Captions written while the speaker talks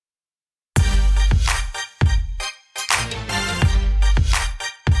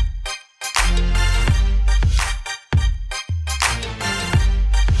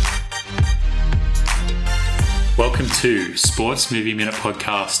to Sports Movie Minute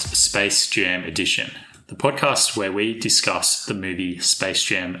Podcast Space Jam Edition, the podcast where we discuss the movie Space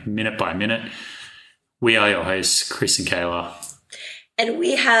Jam minute by minute. We are your hosts, Chris and Kayla. And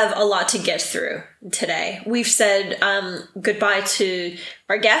we have a lot to get through today. We've said goodbye to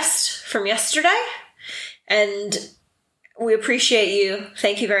our guest from yesterday, and we appreciate you.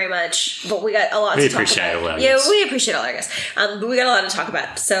 Thank you very much. But we got a lot to talk about. We appreciate all our guests. But we got a lot to talk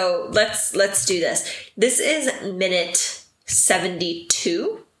about. So let's do this. This is minute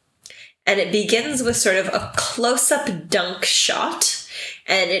 72, and it begins with sort of a close-up dunk shot,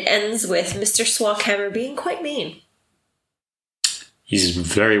 and it ends with Mr. Swalkhammer being quite mean. He's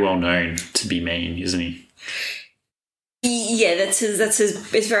very well known to be mean, isn't he? Yeah, that's his.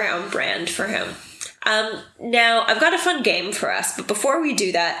 It's very on brand for him. Now, I've got a fun game for us, but before we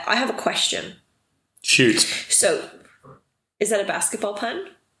do that, I have a question. Shoot. So, is that a basketball pun?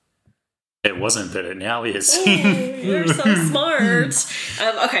 It wasn't, but it now is. Ooh, you're so smart.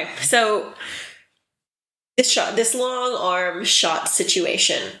 Okay, so this long arm shot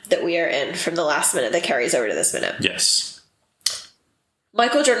situation that we are in from the last minute that carries over to this minute. Yes.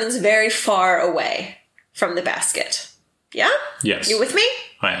 Michael Jordan's very far away from the basket. Yeah? Yes. You with me?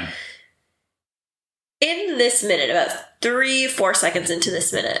 I am. In this minute, about 3-4 seconds into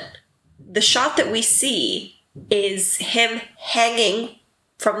this minute, the shot that we see is him hanging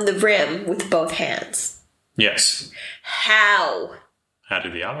from the rim with both hands. Yes. How? How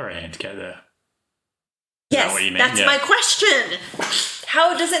did the other hand get there? Yes, that what you mean? That's my question.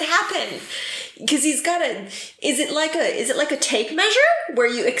 How does it happen? Because he's got a. Is it like a tape measure where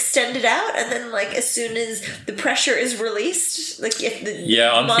you extend it out and then like as soon as the pressure is released, like if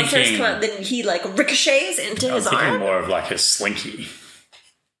the monsters come out, then he like ricochets into his arm? I'm thinking more of like a slinky.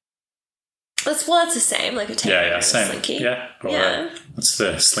 It's the same, like a tape measure. Yeah, same. Slinky. Yeah. Or, what's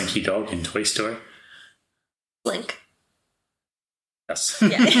the Slinky dog in Toy Story? Slink. Yes.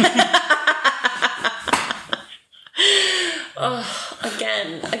 Yeah. Oh,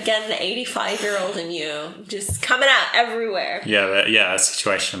 again, the 85-year-old in you just coming out everywhere. Yeah, a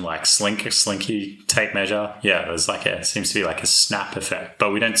situation like slinky tape measure. Yeah, there's seems to be like a snap effect,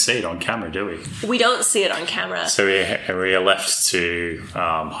 but we don't see it on camera, do we? We don't see it on camera. So we are left to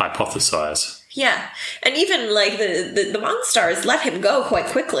hypothesize. Yeah, and even like the Monstars let him go quite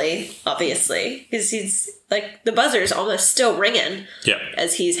quickly, obviously, because he's like the buzzer's almost still ringing. Yeah,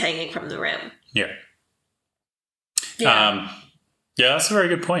 as he's hanging from the rim. Yeah. Yeah. That's a very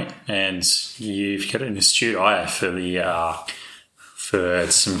good point, and you've got an astute eye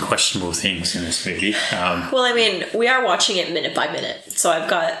for some questionable things in this movie. Well, I mean, we are watching it minute by minute, so I've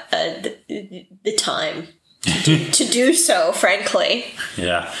got the time to do so. Frankly,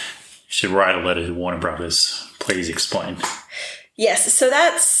 yeah, you should write a letter to Warner Brothers. Please explain. Yes, so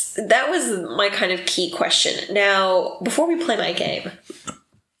that was my kind of key question. Now, before we play my game,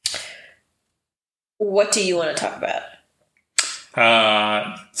 what do you want to talk about?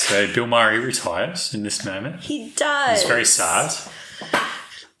 So Bill Murray retires in this moment. He does. It's very sad.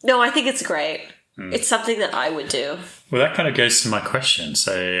 No, I think it's great. It's something that I would do. Well, that kind of goes to my question.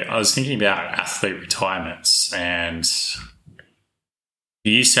 So I was thinking about athlete retirements, and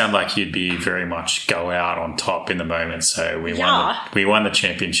you sound like you'd be very much go out on top in the moment. So we won the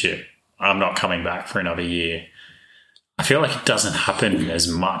championship. I'm not coming back for another year. I feel like it doesn't happen as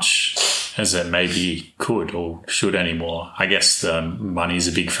much as it maybe could or should anymore. I guess the money's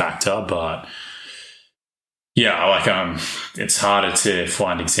a big factor, but yeah, it's harder to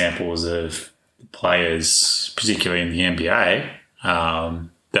find examples of players, particularly in the NBA,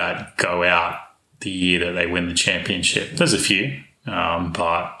 that go out the year that they win the championship. There's a few,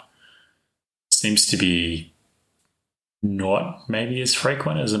 but it seems to be not maybe as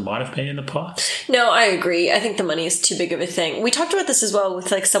frequent as it might have been in the past. No, I agree. I think the money is too big of a thing. We talked about this as well with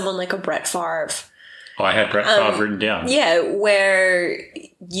like someone like a Brett Favre. I had Brett Favre written down. Yeah, where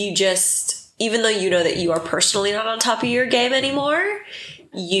you just, even though you know that you are personally not on top of your game anymore,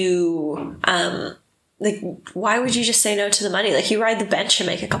 you, why would you just say no to the money? Like, you ride the bench and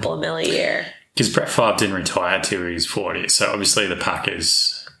make a couple of mil a year. Because Brett Favre didn't retire till he was 40. So obviously the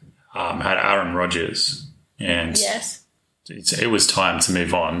Packers had Aaron Rodgers. And yes. It was time to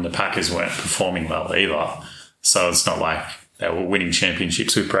move on. The Packers weren't performing well either. So it's not like they were winning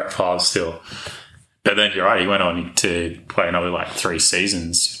championships with Brett Favre still. But then you're right, he went on to play another 3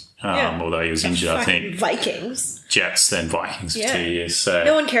 seasons, although he was injured, I think. Vikings. Jets, then Vikings for 2 years. So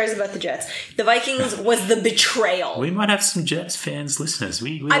no one cares about the Jets. The Vikings was the betrayal. We might have some Jets fans listeners.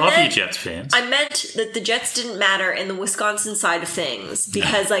 We love you, Jets fans. I meant that the Jets didn't matter in the Wisconsin side of things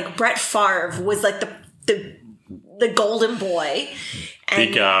because Brett Favre was the golden boy,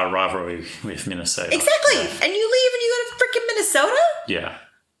 Big rivalry with Minnesota. Exactly. Yeah. And you leave and you go to freaking Minnesota? Yeah.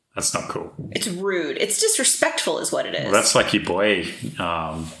 That's not cool. It's rude. It's disrespectful is what it is. Well, that's like your boy.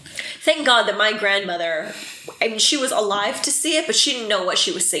 Thank God that my grandmother, I mean, she was alive to see it, but she didn't know what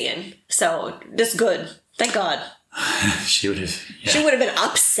she was seeing. So, that's good. Thank God. She would have. Yeah. She would have been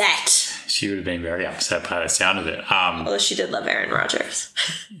upset. She would have been very upset by the sound of it. Although she did love Aaron Rodgers.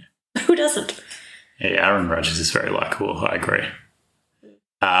 Who doesn't? Yeah, Aaron Rodgers is very likable. I agree.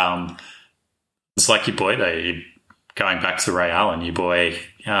 It's like your boy, though. Going back to Ray Allen, your boy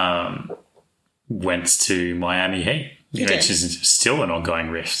went to Miami Heat, which is still an ongoing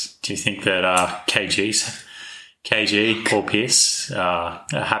rift. Do you think that KG, Paul Pierce, are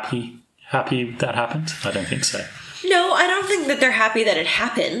happy that happened? I don't think so. No, I don't think that they're happy that it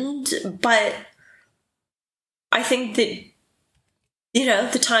happened, but I think that,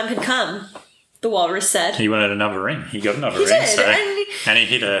 the time had come. The Walrus said. He wanted another ring. He got another ring. Did, and he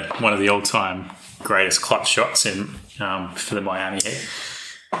hit one of the all-time greatest clutch shots for the Miami Heat.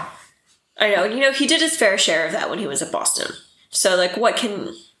 I know. He did his fair share of that when he was at Boston. So, what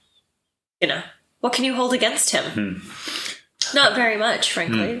can you hold against him? Not very much,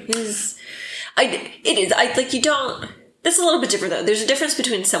 frankly. You don't... That's a little bit different, though. There's a difference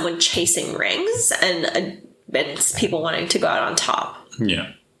between someone chasing rings and people wanting to go out on top.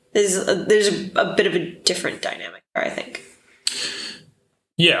 Yeah. There's a bit of a different dynamic there, I think.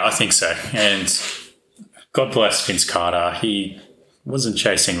 Yeah, I think so. And God bless Vince Carter. He wasn't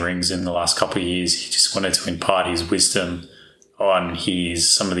chasing rings in the last couple of years. He just wanted to impart his wisdom on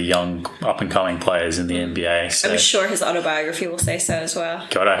some of the young up-and-coming players in the NBA. So, I'm sure his autobiography will say so as well.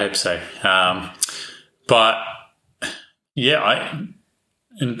 God, I hope so. But, yeah,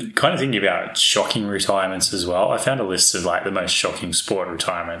 and kind of thinking about shocking retirements as well, I found a list of, the most shocking sport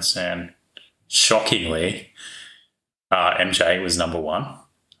retirements, and shockingly, MJ was number one,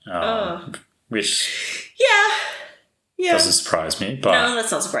 which doesn't surprise me. But no,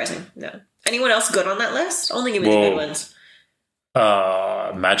 that's not surprising. No. Anyone else good on that list? Only give me the good ones.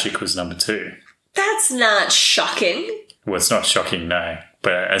 Magic was number two. That's not shocking. Well, it's not shocking, no.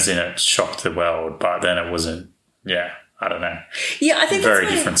 But as in it shocked the world, but then it wasn't, I don't know. Yeah, I think very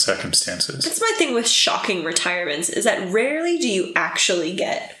different circumstances. That's my thing with shocking retirements, is that rarely do you actually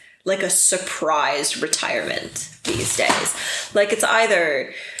get, a surprised retirement these days. It's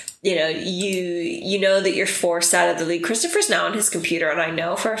either... you know that you're forced out of the league. Christopher's now on his computer, and I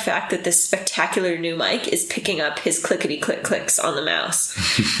know for a fact that this spectacular new mic is picking up his clickety-click clicks on the mouse.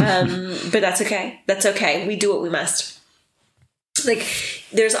 But that's okay. That's okay. We do what we must.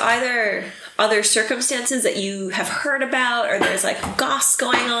 There's either other circumstances that you have heard about, or there's goss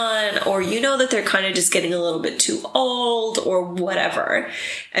going on, or that they're kind of just getting a little bit too old, or whatever.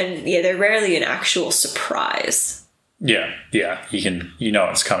 And they're rarely an actual surprise. Yeah,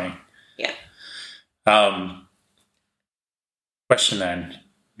 it's coming. Yeah. Question then,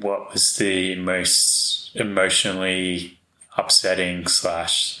 what was the most emotionally upsetting /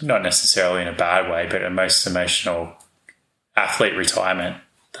 not necessarily in a bad way, but a most emotional athlete retirement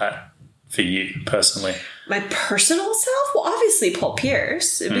for you personally? My personal self? Well, obviously Paul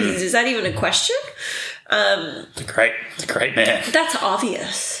Pierce. Is that even a question? The great man. That's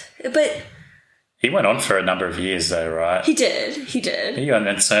obvious. But... he went on for a number of years, though, right? He did. He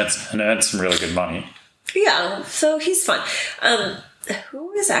earned some really good money. Yeah, so he's fun.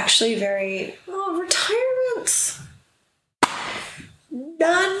 Who is actually retirements?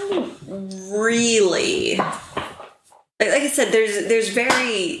 None really. Like I said, there's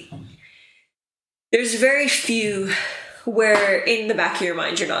very few where in the back of your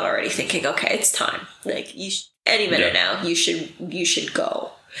mind you're not already thinking, okay, it's time. Any minute now, you should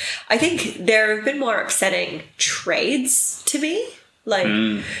go. I think there have been more upsetting trades to me,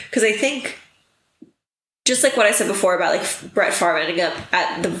 because I think, just like what I said before about Brett Favre ending up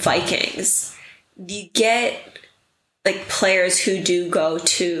at the Vikings, you get players who do go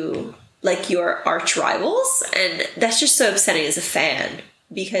to your arch rivals, and that's just so upsetting as a fan,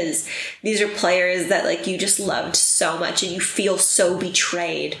 because these are players that you just loved so much, and you feel so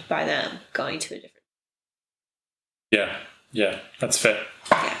betrayed by them going to a different. Yeah, that's fair.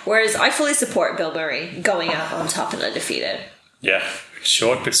 Yeah. Whereas I fully support Bill Murray going out on top and undefeated. Yeah,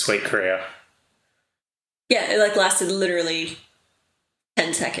 short but sweet career. Yeah, it lasted literally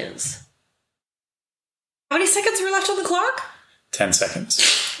 10 seconds. How many seconds were left on the clock? 10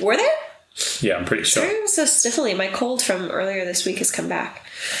 seconds. Were there? Yeah, I'm pretty sure. Sorry, so stiffly. My cold from earlier this week has come back.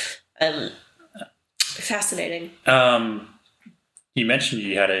 Fascinating. You mentioned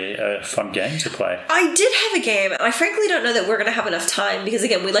you had a fun game to play. I did have a game. I frankly don't know that we're going to have enough time because,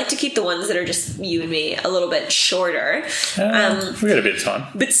 again, we like to keep the ones that are just you and me a little bit shorter. We got a bit of time.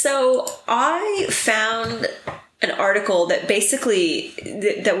 But so I found an article that basically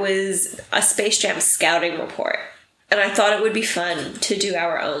that was a Space Jam scouting report. And I thought it would be fun to do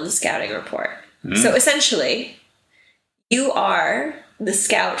our own scouting report. So essentially, you are the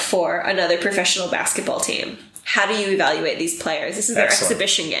scout for another professional basketball team. How do you evaluate these players? This is their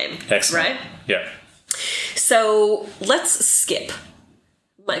exhibition game, right? Yeah. So let's skip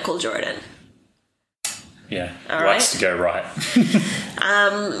Michael Jordan. Yeah. All Likes to go right.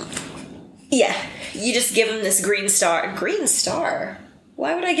 Yeah. You just give him this green star. Green star?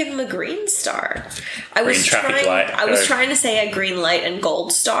 Why would I give him a green star? I was trying to say a green light and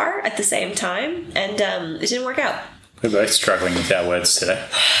gold star at the same time, and it didn't work out. We're both struggling with our words today.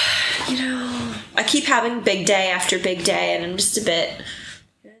 You know, I keep having big day after big day, and I'm just a bit...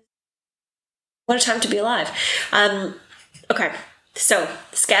 What a time to be alive. Okay, so,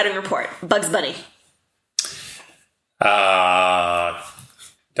 scouting report. Bugs Bunny.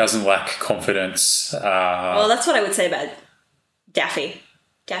 Doesn't lack confidence. Well, that's what I would say about Daffy.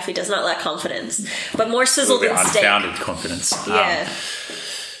 Daffy does not lack confidence, but more sizzle than steak. Unfounded confidence. Yeah.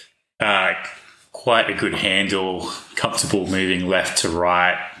 Quite a good handle, comfortable moving left to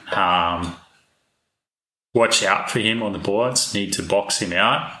right. Watch out for him on the boards. Need to box him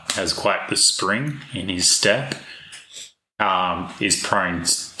out. Has quite the spring in his step. Is prone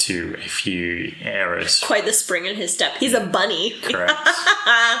to a few errors. Quite the spring in his step. He's a bunny. Correct.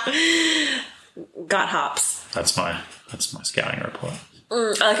 Got hops. That's my scouting report.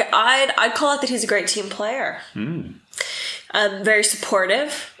 Okay, I'd call it that he's a great team player. Very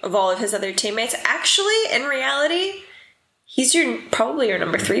supportive of all of his other teammates. Actually, in reality, he's probably your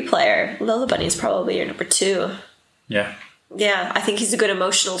number 3 player. Lola Bunny's probably your number 2. Yeah. Yeah, I think he's a good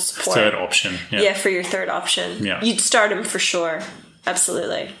emotional support. Third option. Yeah, for your third option. Yeah. You'd start him for sure.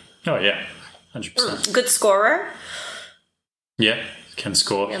 Absolutely. Oh, yeah. 100%. Good scorer. Yeah, can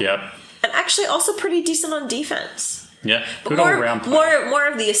score. Yeah. And actually also pretty decent on defense. Yeah, but good all-round player. More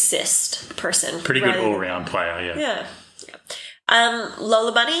of the assist person. Pretty good all-round player, yeah.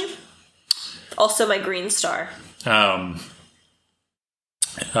 Lola Bunny, also my green star.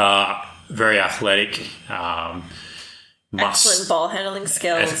 Very athletic. Excellent ball handling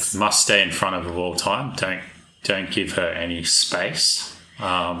skills. Must stay in front of her all time. Don't give her any space.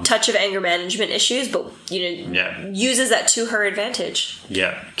 Touch of anger management issues, but uses that to her advantage.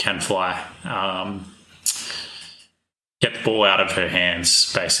 Yeah, can fly. Get the ball out of her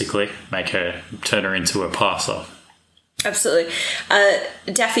hands, basically. Turn her into a passer. Absolutely.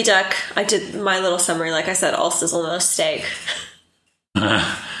 Daffy Duck, I did my little summary, like I said, all sizzle, no steak.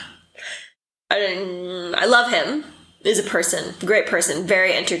 I love him as a person. Great person.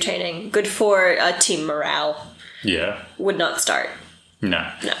 Very entertaining. Good for team morale. Yeah. Would not start. No.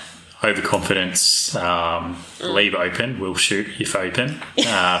 Overconfidence. Leave open. Will shoot if open.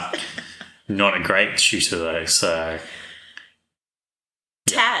 Not a great shooter, though, so...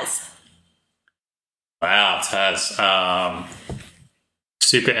 Taz. Wow, Taz.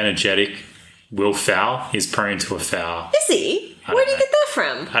 Super energetic. Will foul. He's prone to a foul. Is he? Where do you get that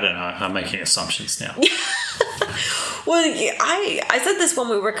from? I don't know. I'm making assumptions now. Well, I said this when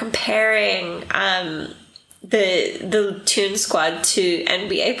we were comparing the Toon Squad to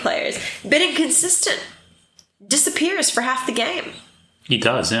NBA players. Bit inconsistent. Disappears for half the game. He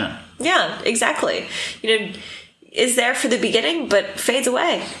does, yeah. Yeah, exactly. Is there for the beginning, but fades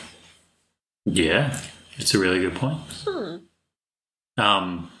away. Yeah, it's a really good point.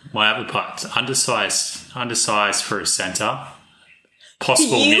 My other part, undersized for a centre.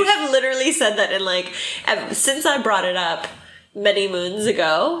 Possible. You have literally said that since I brought it up many moons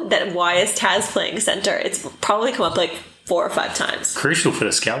ago, that why is Taz playing centre? It's probably come up 4 or 5 times. Crucial for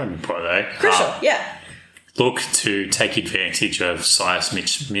the scouting report, though. Crucial, yeah. Look to take advantage of size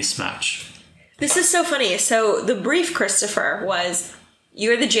mismatch. This is so funny. So the brief, Christopher, was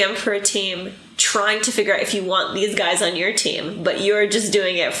you're the GM for a team trying to figure out if you want these guys on your team, but you're just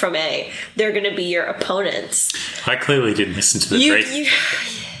doing it from they're going to be your opponents. I clearly didn't listen to the brief.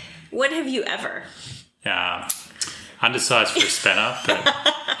 When have you ever? Undersized for a spinner, but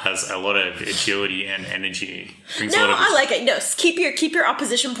has a lot of agility and energy. I like it. No, keep your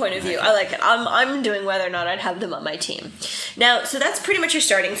opposition point of view. I like it. I'm doing whether or not I'd have them on my team. Now, so that's pretty much your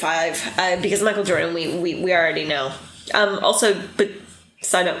starting 5 because Michael Jordan, we already know. Also, but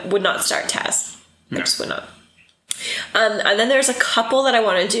side note, would not start Taz. No. I just would not. And then there's a couple that I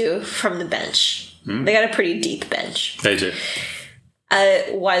want to do from the bench. They got a pretty deep bench. They do.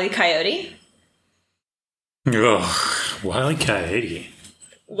 Wile E. Coyote. Oh, Wile E. Coyote.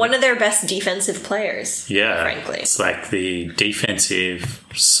 One of their best defensive players. Yeah. Frankly. It's like the defensive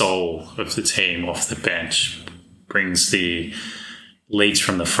soul of the team off the bench. Brings the leads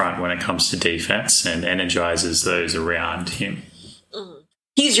from the front when it comes to defense and energizes those around him.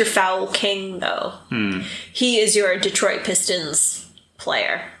 He's your foul king, though. He is your Detroit Pistons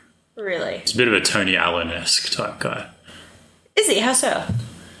player. Really. It's a bit of a Tony Allen-esque type guy. Is he? How so?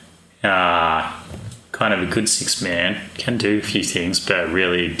 Kind of a good six man. Can do a few things, but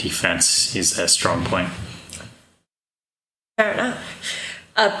really defense is their strong point. Fair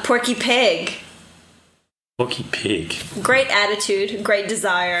enough. Porky Pig. Porky Pig. Great attitude, great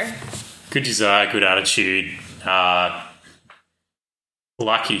desire. Good desire, good attitude.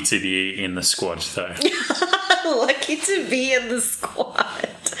 Lucky to be in the squad, though. Lucky to be in the squad.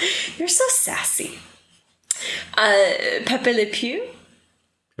 You're so sassy. Pepe Le Pew.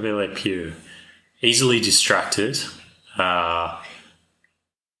 Pepe Le Pew. Easily distracted.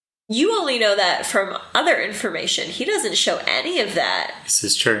 You only know that from other information. He doesn't show any of that. This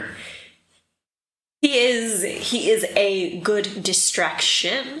is true. He is a good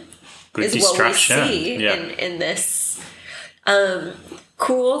distraction. Good distraction. What we see in this.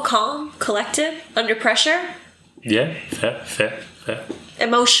 Cool, calm, collected, under pressure. Yeah, fair.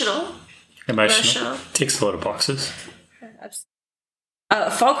 Emotional. Ticks a lot of boxes.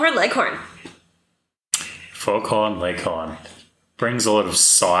 Foghorn Leghorn. Foghorn Leghorn. Brings a lot of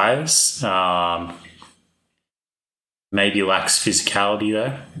size. Maybe lacks physicality,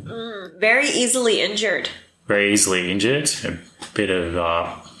 though. Very easily injured. Very easily injured. A bit of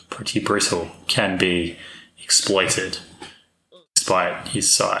pretty brittle. Can be exploited despite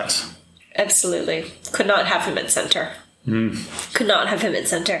his size. Absolutely. Could not have him at center. Could not have him at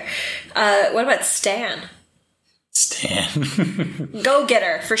center. What about Stan?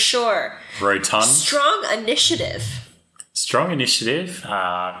 Go-getter, for sure. Rotund. Strong initiative.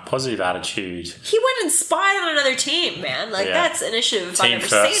 Positive attitude. He went and spied on another team, man. That's initiative if I've ever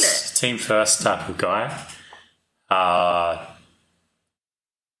seen it. Team first type of guy.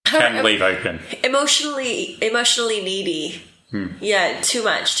 Can leave open. Emotionally needy. Yeah, too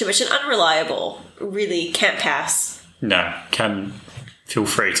much. And unreliable. Really can't pass. No, can feel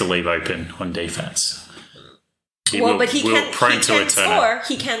free to leave open on defense. He can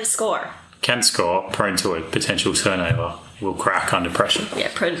score. Can score, prone to a potential turnover. Will crack under pressure. Yeah,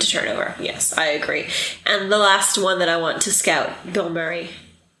 prone to turnover. Yes, I agree. And the last one that I want to scout, Bill Murray.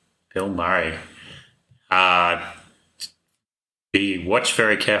 Watch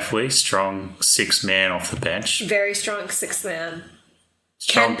very carefully. Strong six man off the bench. Very strong six man.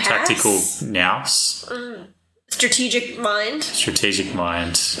 Strong tactical nous. Strategic mind.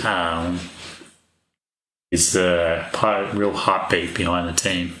 Is the real heartbeat behind the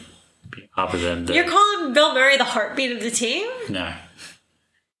team. Other than You're calling Bill Murray the heartbeat of the team? No.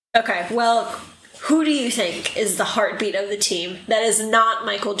 Okay, well, who do you think is the heartbeat of the team that is not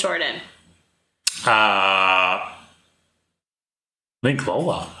Michael Jordan? I think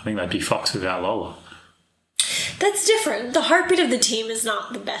Lola. I think that'd be Fox without Lola. That's different. The heartbeat of the team is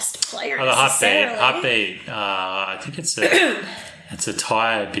not the best player. The heartbeat. I think it's a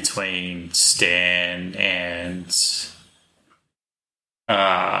tie between Stan and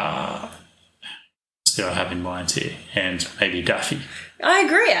that I have in mind here, and maybe Daffy. I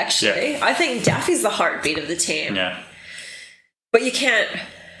agree, actually. Yeah. I think Daffy's the heartbeat of the team. Yeah. But you can't.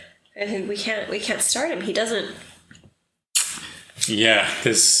 I think we can't start him. He doesn't. Yeah,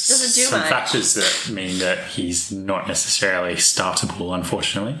 there's some factors that mean that he's not necessarily startable,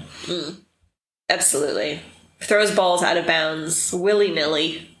 unfortunately. Absolutely. Throws balls out of bounds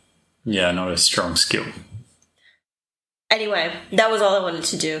willy-nilly. Yeah, not a strong skill. Anyway, that was all I wanted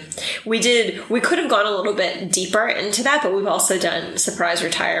to do. We could have gone a little bit deeper into that, but we've also done surprise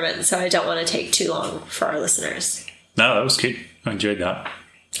retirement, so I don't want to take too long for our listeners. No, that was good. I enjoyed that.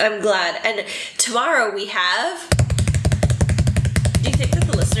 I'm glad. And tomorrow we have... Do you think that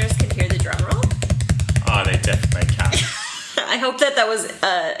the listeners can hear the drum roll? Oh, they definitely can. I hope that was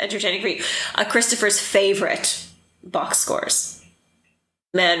entertaining for you. Christopher's favorite box scores.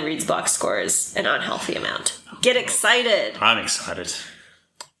 Man reads box scores an unhealthy amount. Get excited. I'm excited.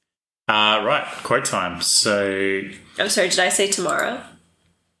 Right, quote time. So... I'm sorry, did I say tomorrow?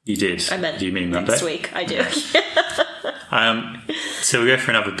 You did. I meant do you mean Monday? Next week, I do. So we go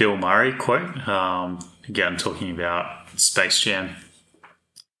for another Bill Murray quote. Again, talking about Space Jam.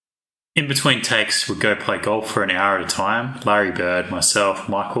 In between takes, we'd go play golf for an hour at a time. Larry Bird, myself,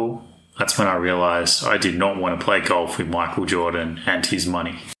 Michael. That's when I realised I did not want to play golf with Michael Jordan and his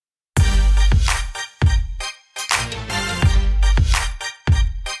money.